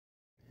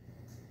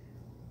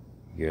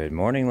Good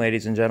morning,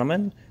 ladies and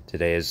gentlemen.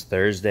 Today is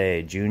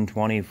Thursday, June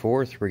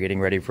 24th. We're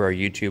getting ready for our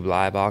YouTube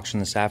live auction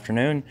this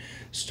afternoon,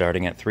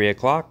 starting at 3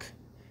 o'clock.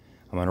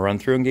 I'm going to run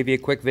through and give you a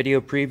quick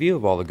video preview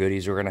of all the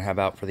goodies we're going to have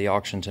out for the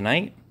auction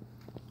tonight.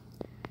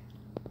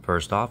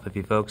 First off, if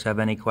you folks have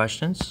any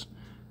questions,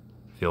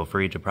 feel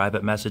free to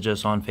private message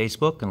us on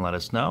Facebook and let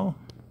us know.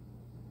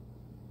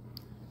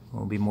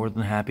 We'll be more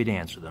than happy to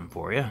answer them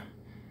for you.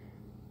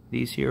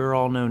 These here are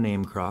all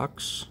no-name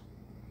Crocs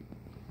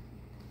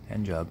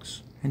and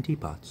jugs and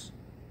teapots.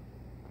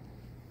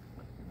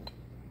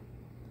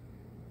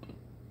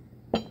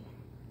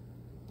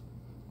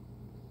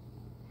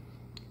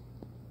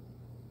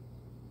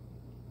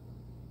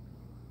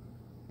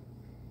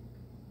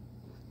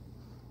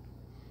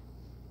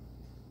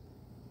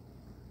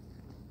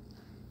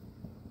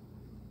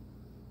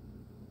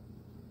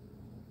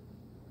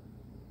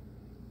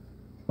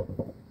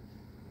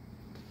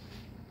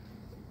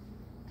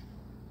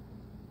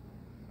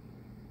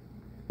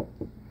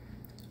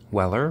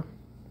 Weller,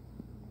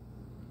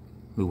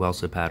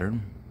 Luelsa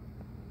pattern,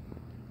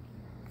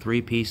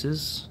 3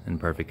 pieces in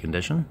perfect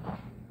condition.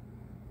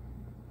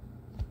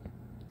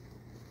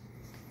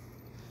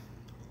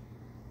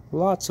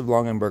 Lots of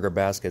Longenberger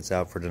baskets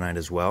out for tonight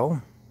as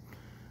well.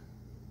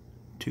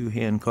 2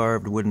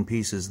 hand-carved wooden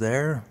pieces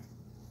there.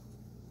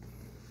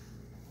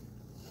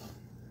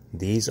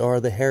 These are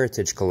the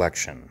Heritage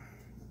Collection.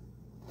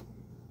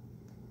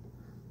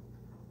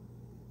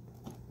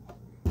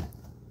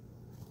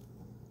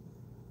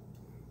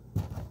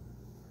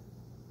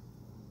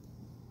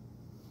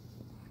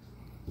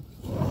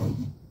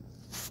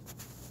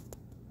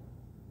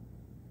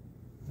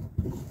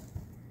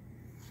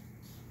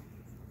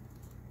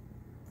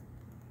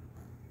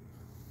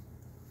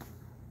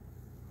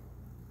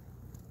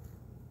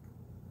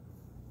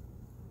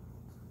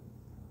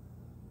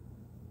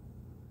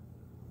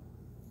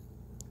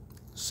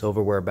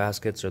 Silverware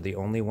baskets are the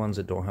only ones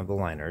that don't have the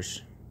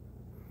liners.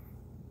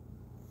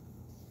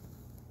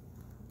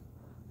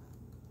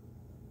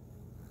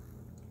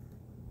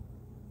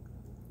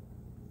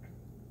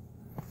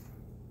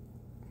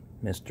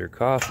 Mr.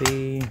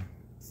 Coffee. I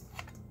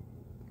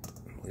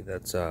believe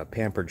that's a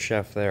Pampered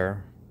Chef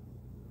there.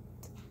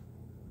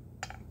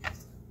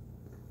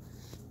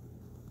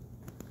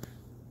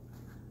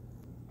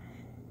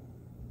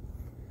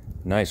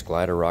 Nice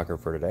glider rocker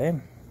for today.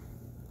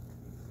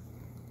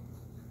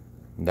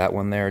 That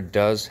one there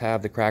does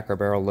have the Cracker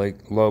Barrel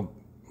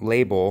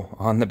label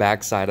on the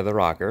back side of the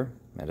rocker.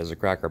 That is a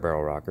Cracker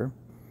Barrel rocker.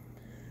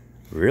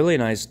 Really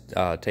nice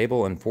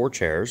table and 4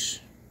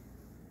 chairs.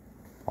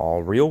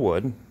 All real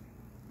wood.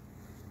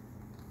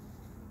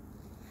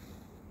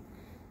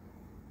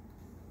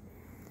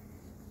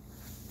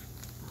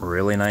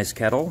 Really nice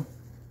kettle.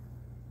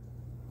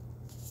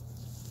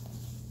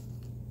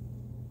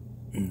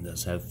 It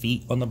does have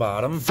feet on the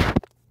bottom.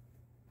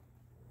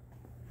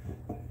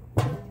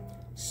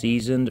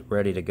 Seasoned,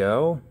 ready to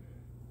go.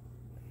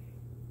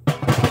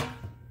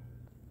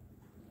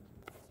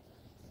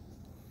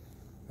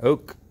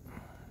 Oak.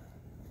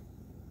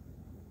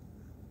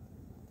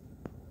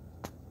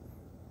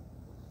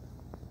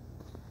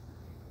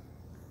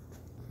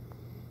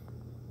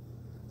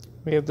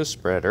 We have the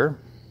spreader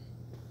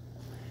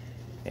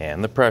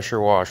and the pressure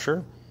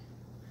washer.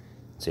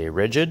 It's a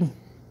rigid.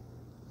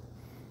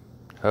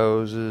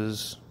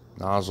 Hoses,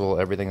 nozzle,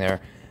 everything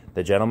there.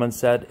 The gentleman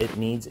said it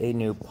needs a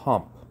new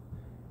pump.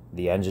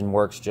 The engine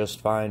works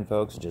just fine,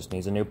 folks. It just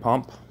needs a new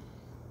pump.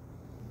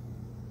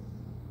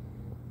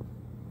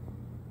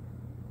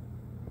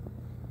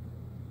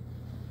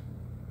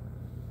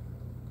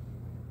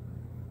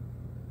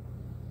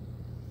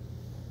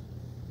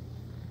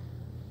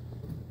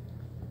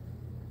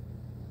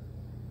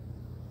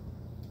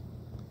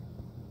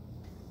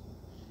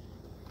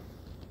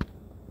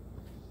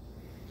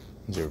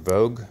 These are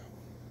Vogue.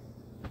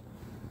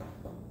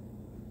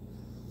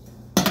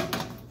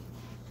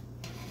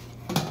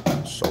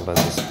 Sold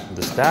as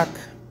the stack.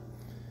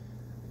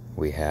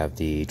 We have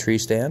the tree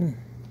stand.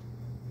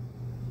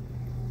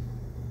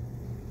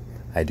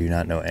 I do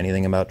not know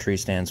anything about tree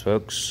stands,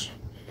 folks.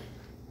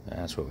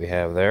 That's what we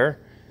have there.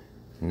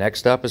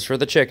 Next up is for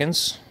the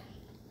chickens.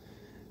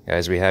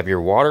 Guys, we have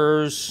your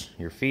waters,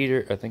 your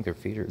feeder. I think they're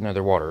feeders. No,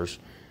 they're waters.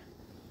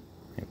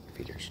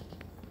 Feeders.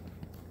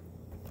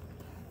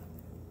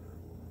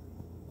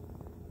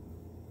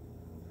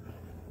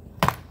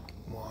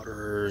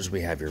 Waters.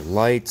 We have your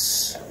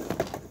lights.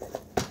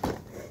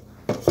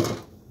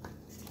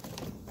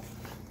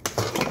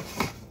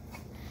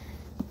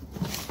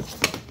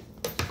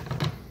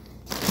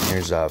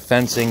 Here's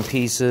fencing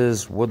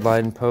pieces, wood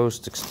line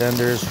post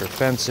extenders for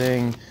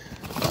fencing.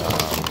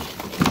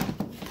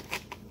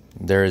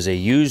 There is a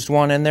used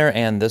one in there,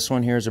 and this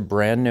one here is a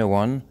brand new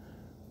one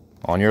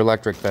on your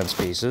electric fence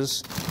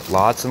pieces.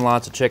 Lots and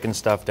lots of chicken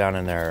stuff down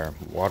in there.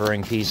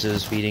 Watering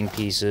pieces, feeding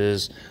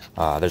pieces.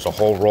 There's a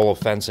whole roll of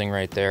fencing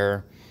right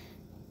there.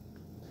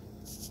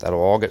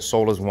 That'll all get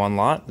sold as one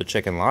lot, the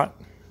chicken lot.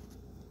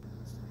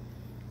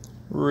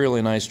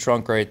 Really nice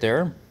trunk right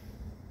there.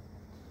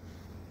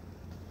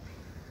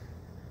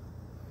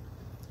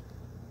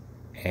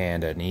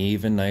 And an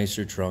even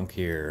nicer trunk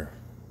here.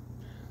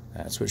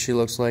 That's what she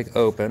looks like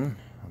open.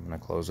 I'm going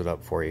to close it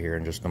up for you here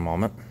in just a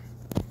moment.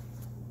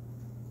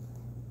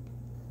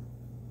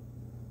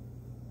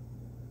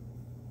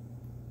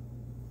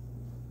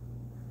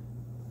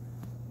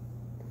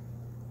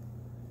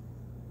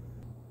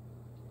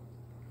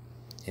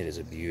 It is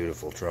a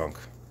beautiful trunk.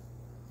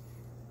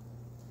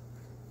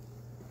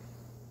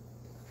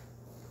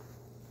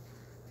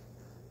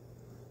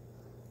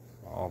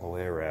 All the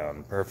way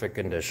around, perfect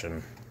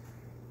condition.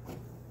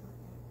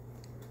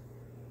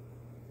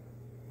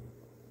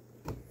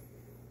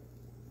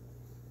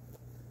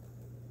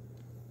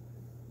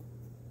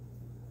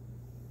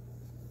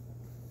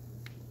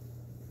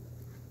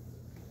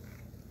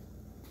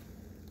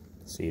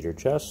 Cedar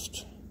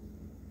chest.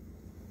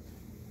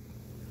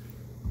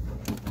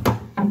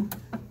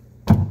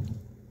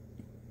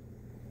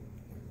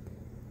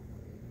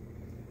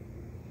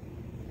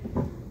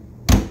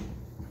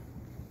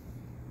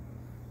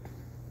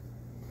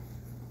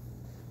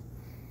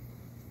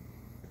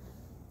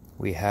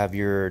 We have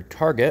your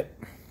target,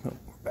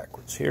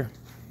 backwards here,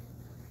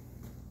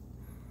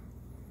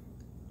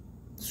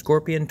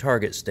 Scorpion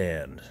target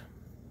stand.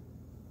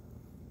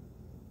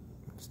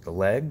 It's the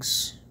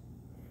legs.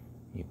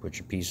 You put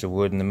your piece of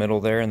wood in the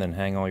middle there and then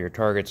hang all your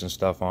targets and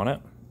stuff on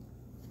it.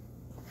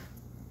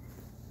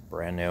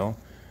 Brand new.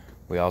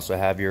 We also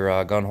have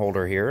your gun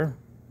holder here.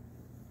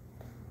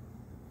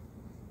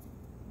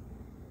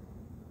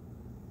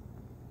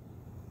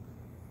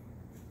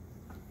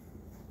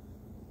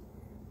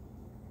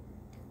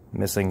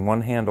 Missing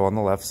one handle on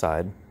the left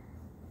side.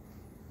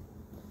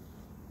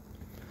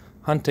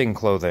 Hunting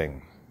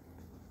clothing.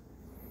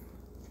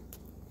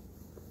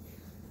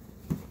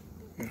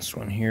 This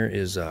one here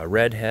is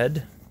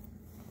redhead.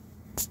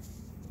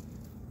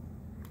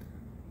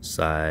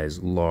 Size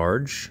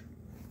large.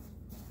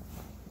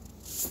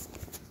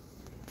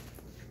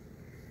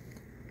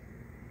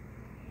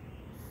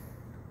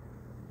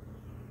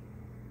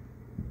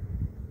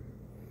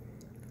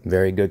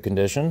 Very good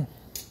condition.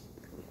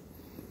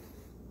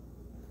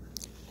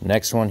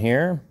 Next one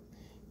here,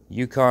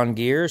 Yukon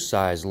gear,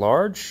 size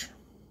large.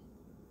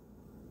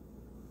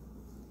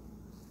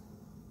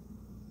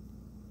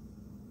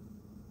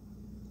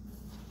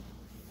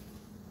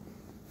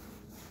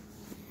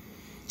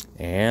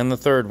 And the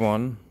third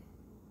one.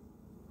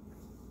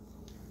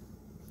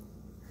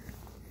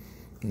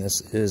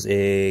 This is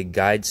a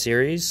guide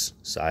series,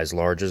 size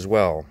large as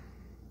well.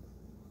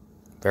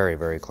 Very,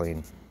 very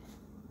clean.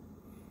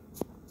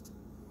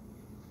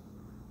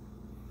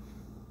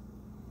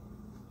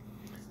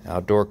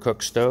 Outdoor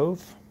cook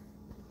stove,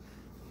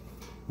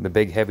 the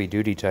big heavy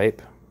duty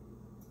type.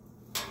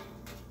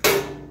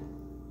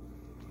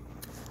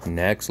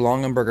 Next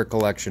Longenberger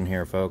collection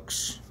here,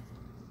 folks.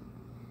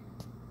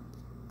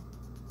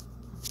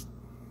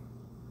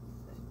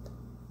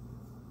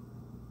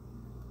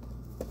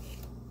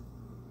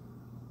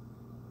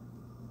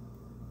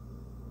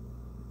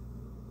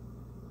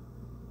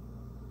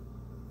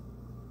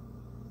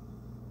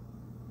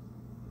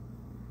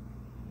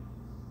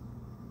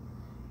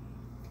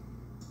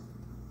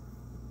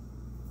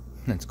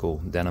 That's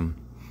cool, denim.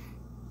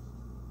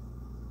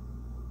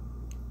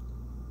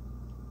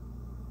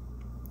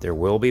 There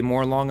will be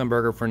more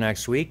Longenberger for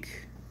next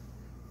week.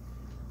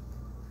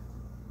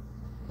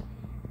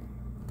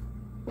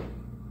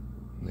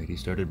 Lady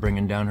started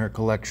bringing down her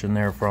collection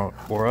there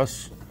for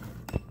us.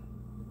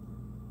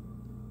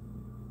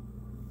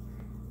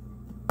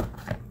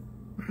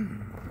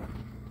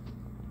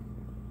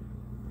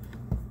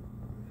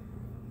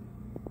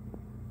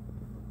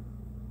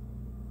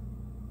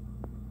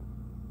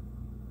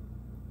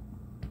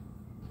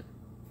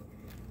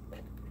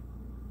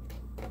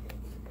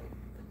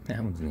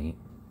 That one's neat.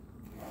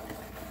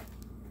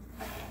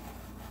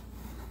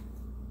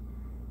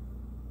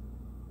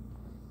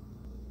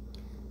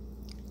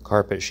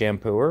 Carpet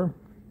shampooer.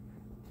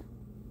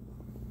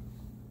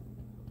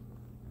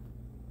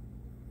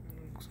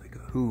 Looks like a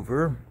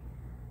Hoover.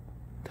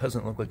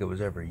 Doesn't look like it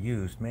was ever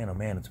used. Man, oh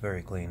man, it's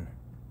very clean.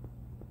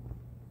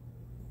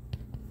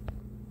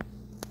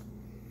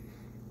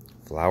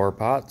 Flower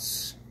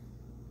pots.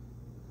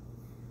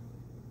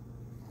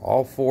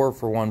 All four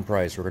for one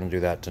price. We're going to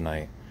do that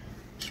tonight.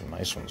 Some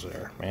nice ones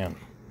there, man.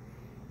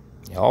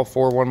 Yeah, all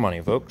for one money,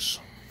 folks.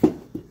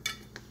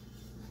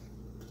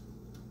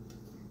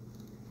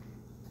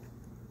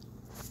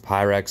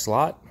 Pyrex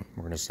lot.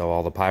 We're going to sell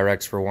all the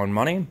Pyrex for one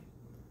money.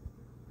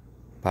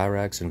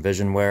 Pyrex and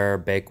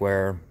Visionware,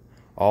 Bakeware,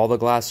 all the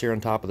glass here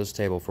on top of this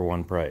table for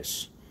one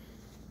price.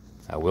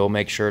 I will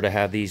make sure to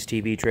have these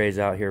TV trays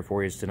out here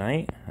for you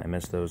tonight. I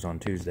missed those on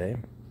Tuesday.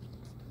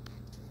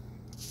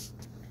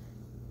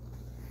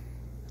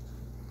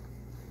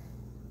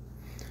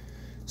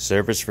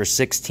 Service for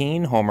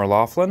 16, Homer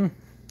Laughlin.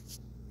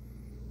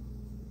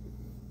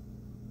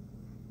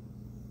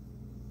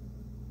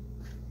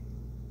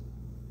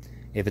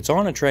 If it's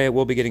on a tray, it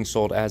will be getting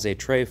sold as a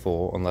tray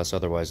full, unless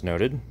otherwise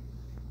noted.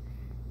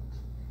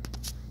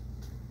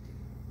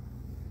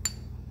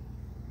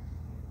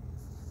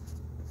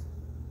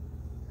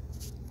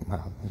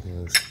 Wow, look at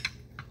those.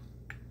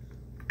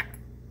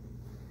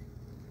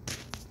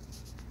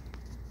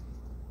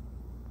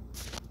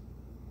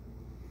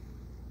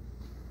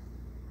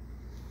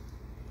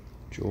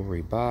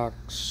 Jewelry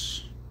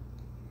box.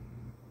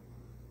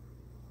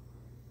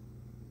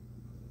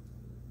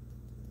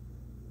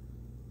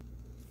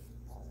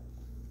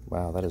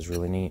 Wow, that is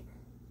really neat.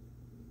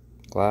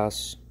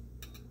 Glass.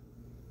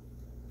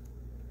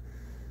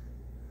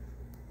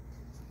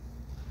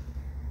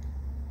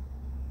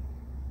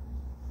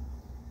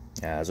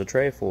 As a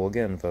tray full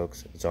again,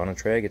 folks. It's on a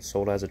tray, gets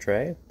sold as a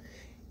tray.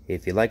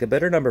 If you'd like a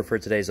better number for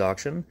today's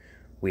auction,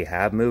 we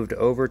have moved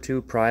over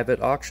to private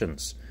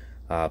auctions.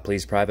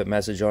 Please private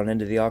message on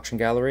into the auction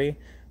gallery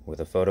with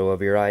a photo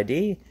of your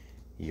ID,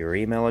 your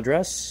email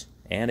address,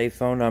 and a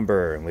phone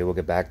number, and we will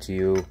get back to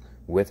you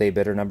with a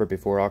bidder number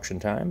before auction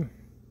time.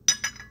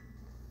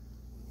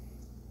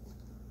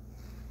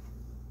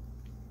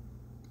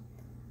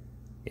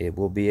 It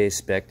will be a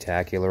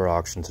spectacular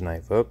auction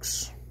tonight,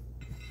 folks.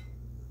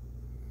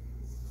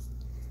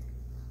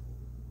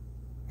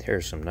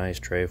 There's some nice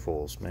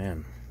trayfuls,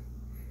 man.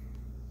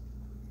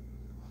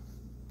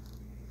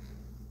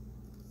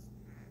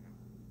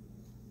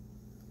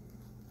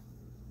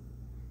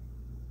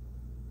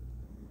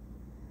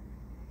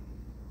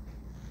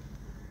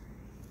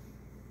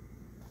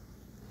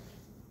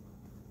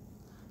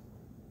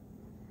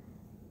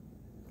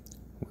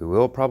 We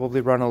will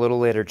probably run a little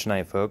later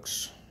tonight,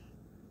 folks.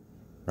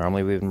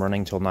 Normally we've been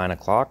running till 9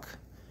 o'clock.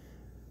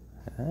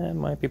 It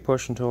might be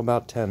pushing till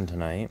about 10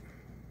 tonight.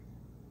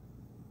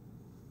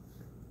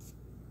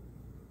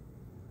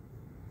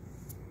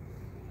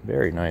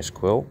 Very nice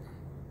quilt.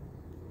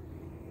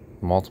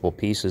 Multiple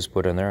pieces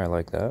put in there, I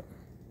like that.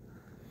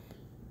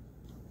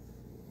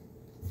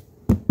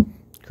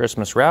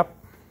 Christmas wrap.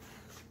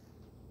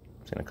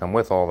 It's going to come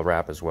with all the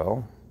wrap as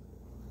well.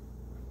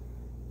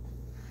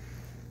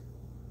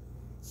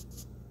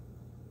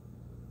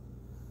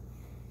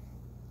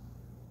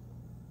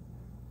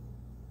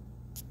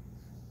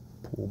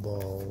 Pool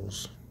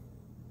balls.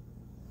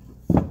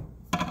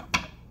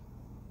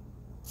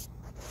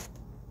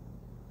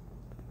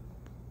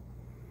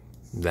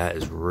 That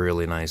is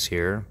really nice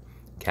here.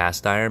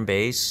 Cast iron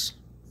base.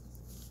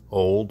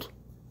 Old.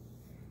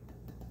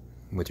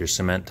 With your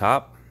cement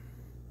top.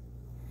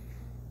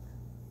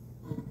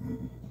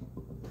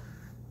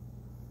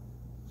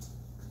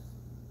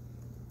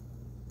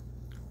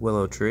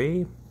 Willow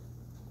tree.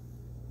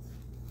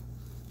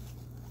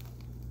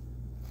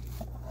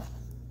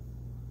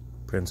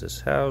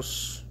 Princess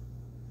house.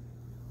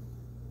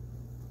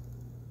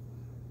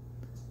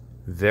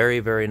 Very,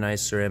 very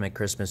nice ceramic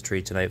Christmas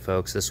tree tonight,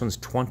 folks. This one's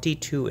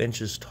 22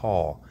 inches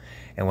tall.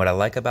 And what I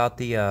like about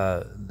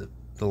the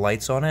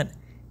lights on it,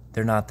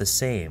 they're not the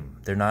same.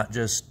 They're not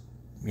just,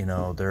 you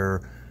know,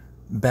 they're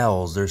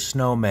bells, there's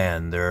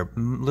snowmen, there are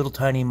little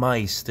tiny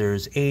mice,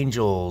 there's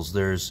angels,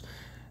 there's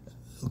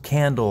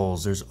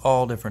candles, there's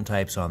all different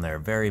types on there.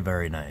 Very,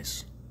 very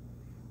nice.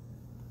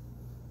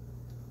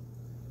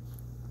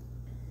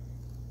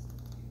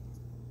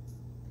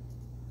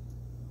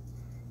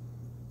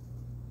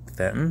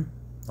 Fenton.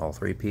 All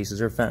three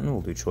pieces are Fenton.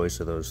 We'll do choice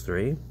of those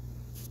three.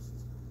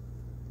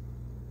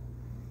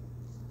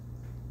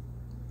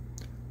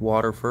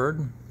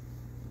 Waterford.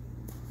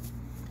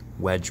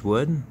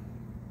 Wedgwood.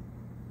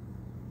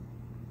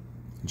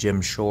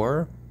 Jim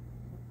Shore.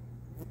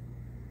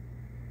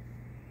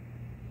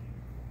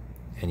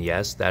 And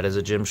yes, that is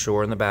a Jim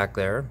Shore in the back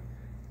there.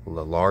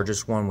 The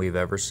largest one we've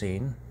ever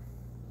seen.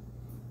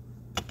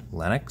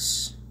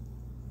 Lenox.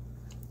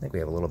 I think we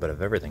have a little bit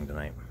of everything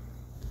tonight.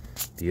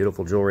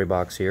 Beautiful jewelry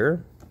box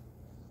here.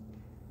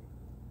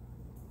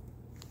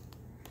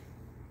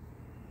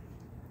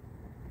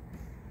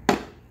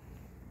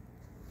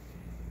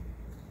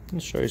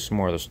 Let's show you some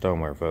more of the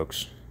stoneware,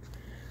 folks.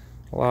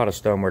 A lot of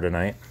stoneware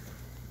tonight.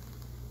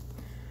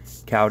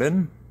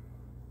 Cowden.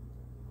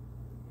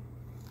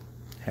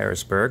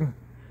 Harrisburg.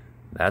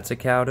 That's a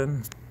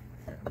Cowden.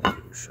 Let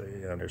me show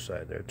you the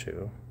underside there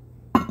too.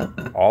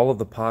 All of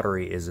the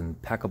pottery is in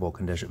impeccable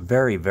condition.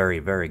 Very, very,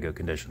 very good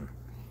condition.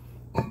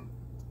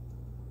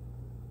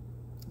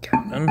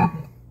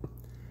 Cowden.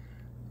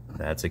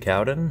 That's a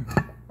Cowden.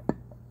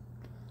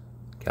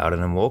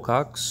 Cowden and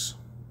Wilcox.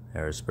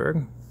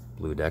 Harrisburg.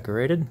 Blue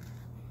decorated.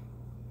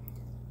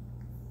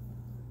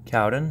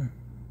 Cowden.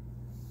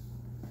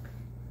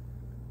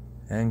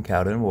 And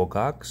Cowden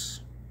Wilcox.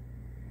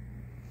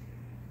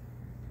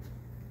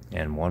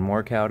 And one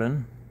more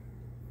Cowden.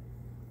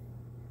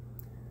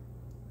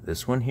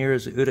 This one here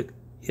is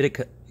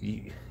Utica.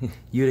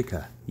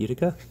 Utica.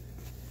 Utica?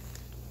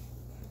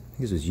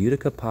 This is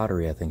Utica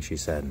pottery, I think she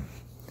said.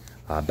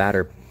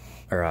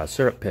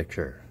 Syrup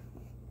pitcher.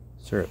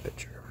 Syrup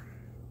pitcher.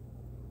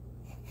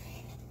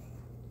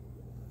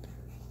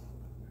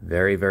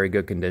 Very, very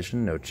good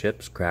condition. No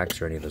chips,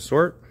 cracks, or any of the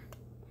sort.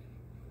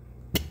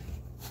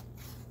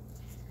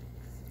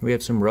 We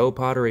have some row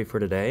pottery for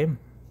today.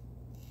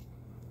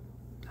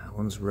 That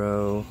one's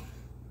row.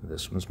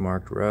 This one's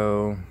marked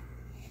row.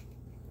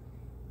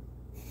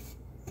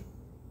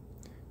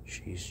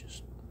 She's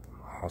just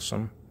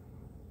awesome.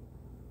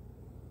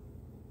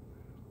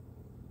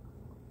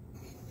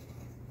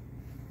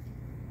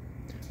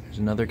 There's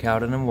another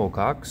Cowden and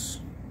Wilcox.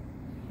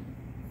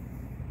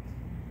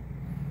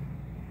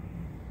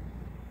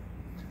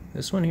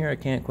 This one here, I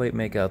can't quite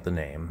make out the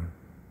name.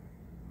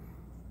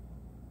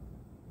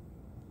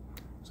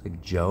 It's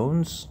like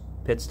Jones,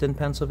 Pittston,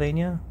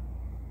 Pennsylvania.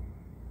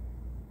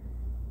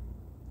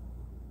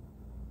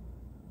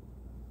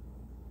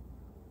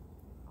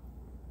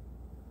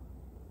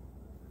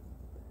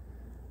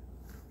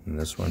 And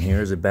this one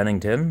here is a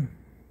Bennington.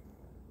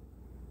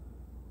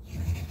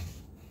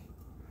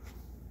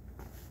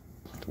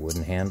 The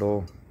wooden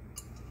handle.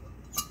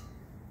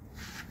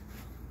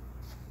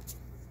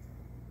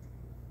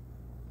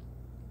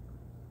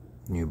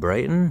 New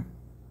Brighton.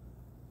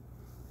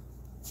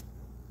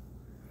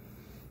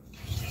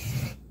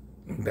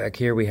 Back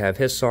here we have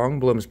his song,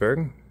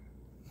 Bloomsburg.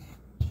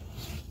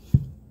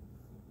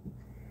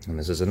 And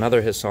this is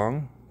another his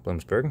song,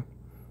 Bloomsburg.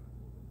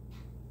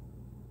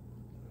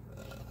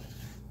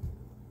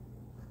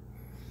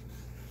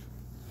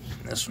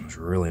 This one's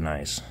really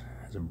nice.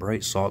 Has a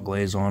bright salt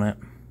glaze on it.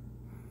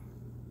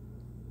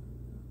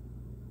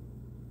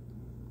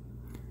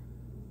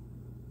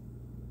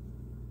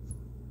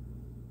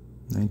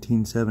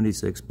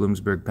 (1976)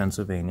 Bloomsburg,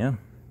 Pennsylvania.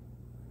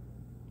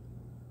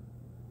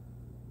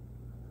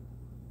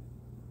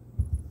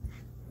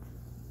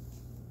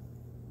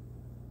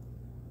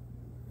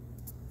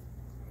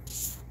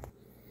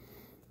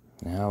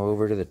 Now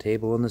over to the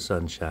table in the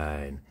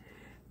sunshine.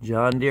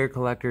 John Deere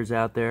collectors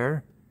out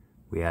there.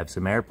 We have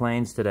some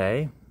airplanes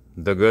today.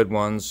 The good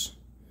ones.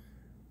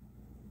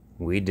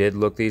 We did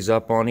look these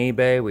up on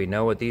eBay. We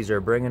know what these are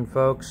bringing,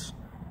 folks.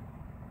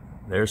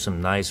 There's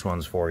some nice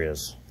ones for you.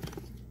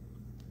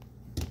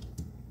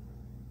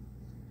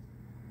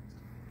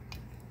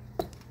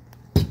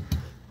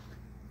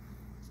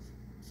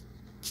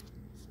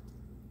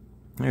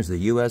 There's the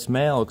U.S.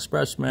 Mail,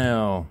 Express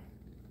Mail.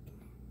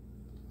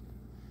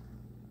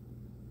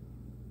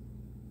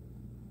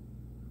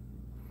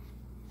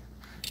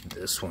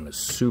 This one is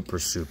super,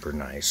 super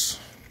nice.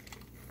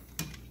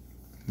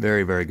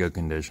 Very, very good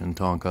condition,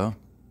 Tonka.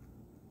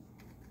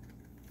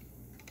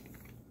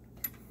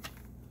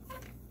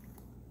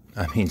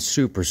 I mean,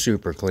 super,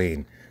 super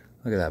clean.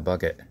 Look at that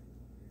bucket.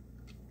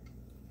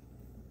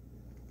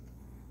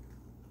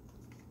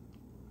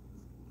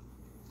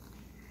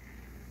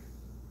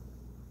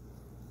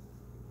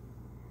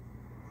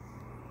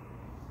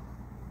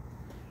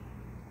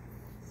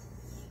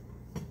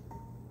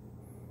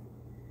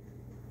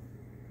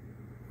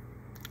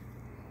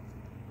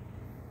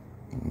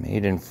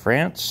 Made in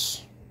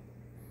France.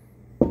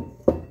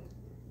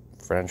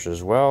 French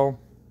as well.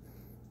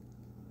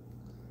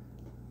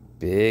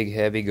 Big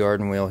heavy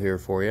garden wheel here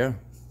for you.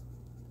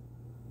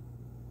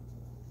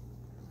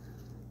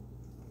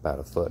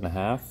 About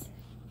 1.5 feet.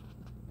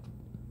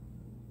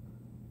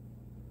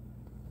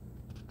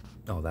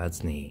 Oh,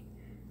 that's neat.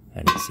 I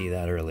didn't see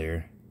that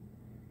earlier.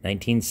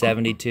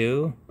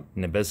 1972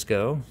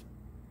 Nabisco.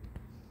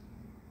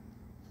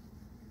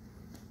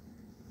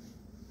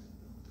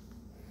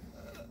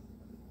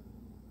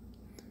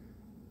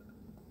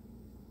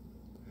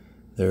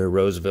 They're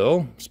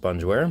Roseville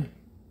spongeware.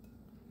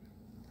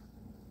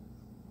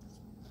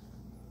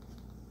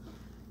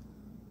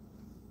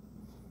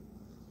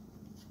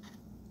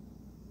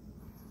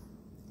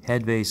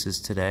 Head vases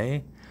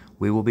today.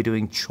 We will be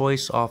doing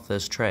choice off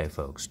this tray,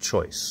 folks.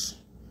 Choice.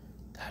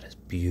 That is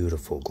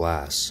beautiful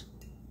glass.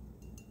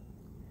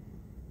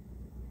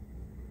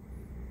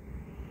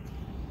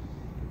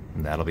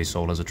 And that'll be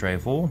sold as a tray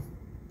full.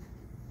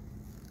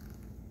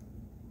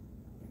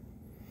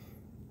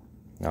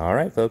 All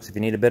right, folks, if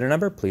you need a bidder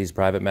number, please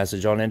private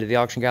message on into the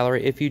auction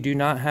gallery. If you do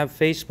not have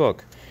Facebook,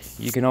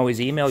 you can always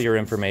email your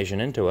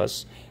information into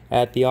us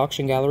at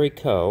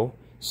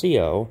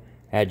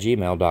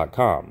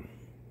theauctiongalleryco@gmail.com.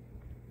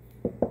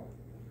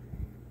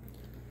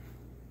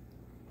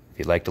 If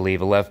you'd like to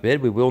leave a left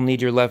bid, we will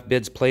need your left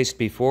bids placed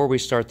before we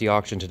start the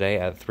auction today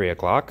at 3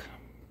 o'clock.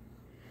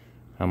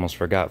 I almost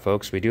forgot,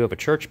 folks, we do have a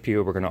church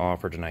pew we're going to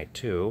offer tonight,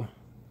 too.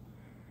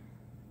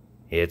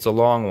 It's a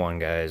long one,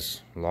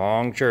 guys.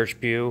 Long church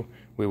pew.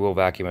 We will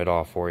vacuum it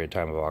off for you at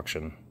time of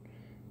auction.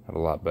 Have a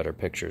lot better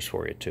pictures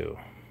for you, too.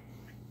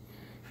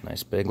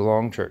 Nice big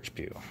long church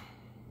pew.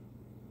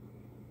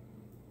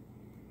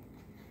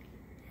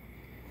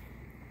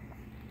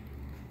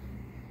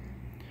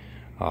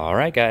 All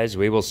right, guys.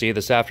 We will see you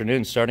this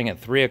afternoon starting at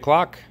 3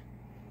 o'clock.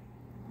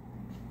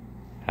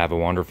 Have a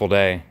wonderful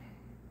day.